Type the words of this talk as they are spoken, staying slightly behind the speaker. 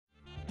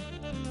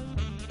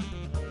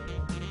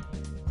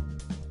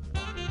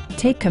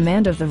Take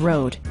command of the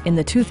road in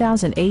the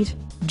 2008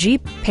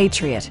 Jeep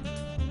Patriot.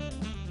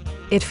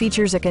 It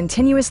features a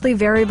continuously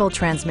variable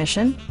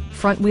transmission,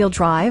 front-wheel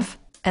drive,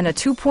 and a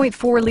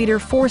 2.4-liter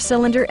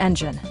four-cylinder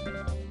engine.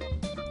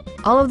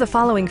 All of the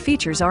following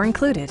features are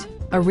included: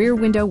 a rear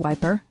window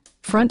wiper,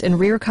 front and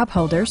rear cup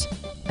holders,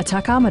 a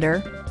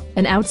tachometer,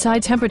 an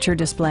outside temperature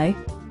display,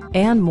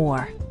 and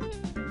more.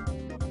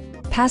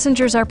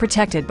 Passengers are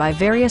protected by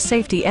various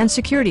safety and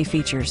security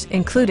features,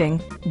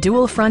 including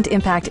dual front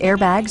impact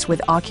airbags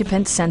with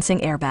occupant sensing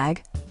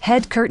airbag,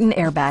 head curtain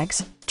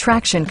airbags,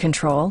 traction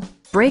control,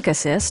 brake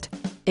assist,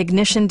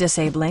 ignition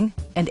disabling,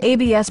 and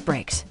ABS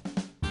brakes.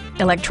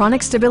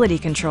 Electronic stability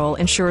control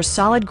ensures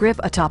solid grip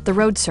atop the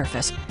road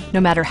surface, no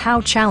matter how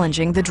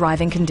challenging the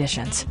driving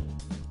conditions.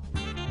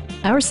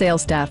 Our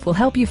sales staff will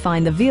help you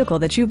find the vehicle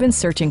that you've been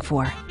searching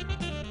for.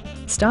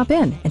 Stop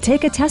in and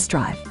take a test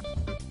drive.